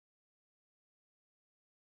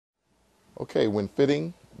Okay, when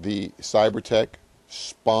fitting the Cybertech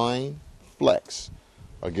Spine Flex,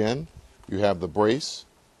 again, you have the brace,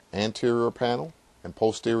 anterior panel, and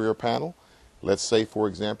posterior panel. Let's say, for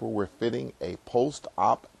example, we're fitting a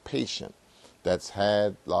post-op patient that's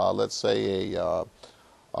had, let's say, a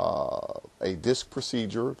disc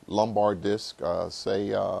procedure, lumbar disc, say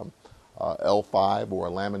L5 or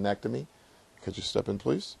a laminectomy. Could you step in,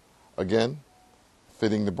 please? Again,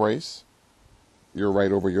 fitting the brace. You're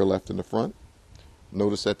right over your left in the front.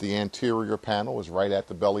 Notice that the anterior panel is right at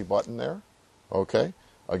the belly button there. Okay.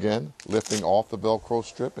 Again, lifting off the Velcro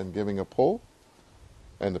strip and giving a pull.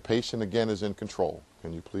 And the patient, again, is in control.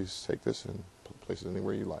 Can you please take this and place it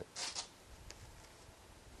anywhere you like?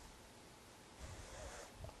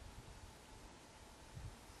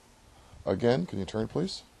 Again, can you turn,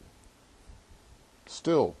 please?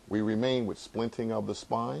 Still, we remain with splinting of the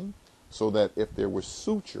spine so that if there were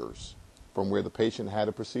sutures from where the patient had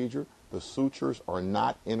a procedure, the sutures are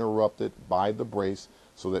not interrupted by the brace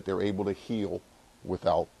so that they're able to heal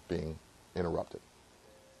without being interrupted.